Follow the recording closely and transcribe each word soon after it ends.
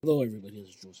Hello, everybody. This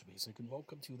is Joseph Basic, and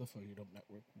welcome to the FiredUp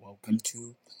Network. Welcome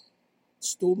to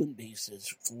Stolen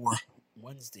Bases for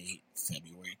Wednesday,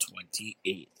 February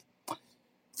 28th.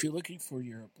 If you're looking for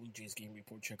your Blue Jays game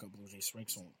report, check out Blue Jays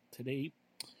Strike Zone. Today,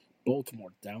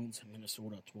 Baltimore downs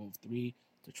Minnesota 12-3.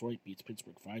 Detroit beats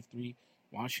Pittsburgh 5-3.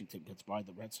 Washington gets by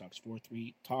the Red Sox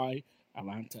 4-3. Tie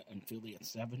Atlanta and Philly at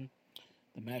 7.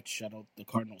 The Mets shut out the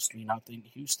Cardinals 3-0.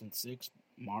 Houston 6.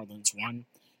 Marlins 1.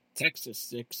 Texas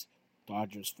 6.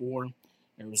 Dodgers 4,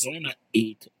 Arizona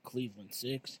 8, Cleveland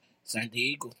 6, San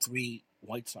Diego 3,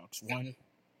 White Sox 1,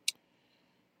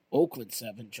 Oakland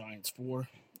 7, Giants 4,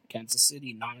 Kansas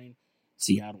City 9,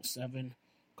 Seattle 7,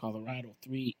 Colorado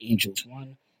 3, Angels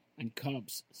 1, and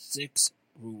Cubs 6,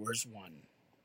 Brewers 1.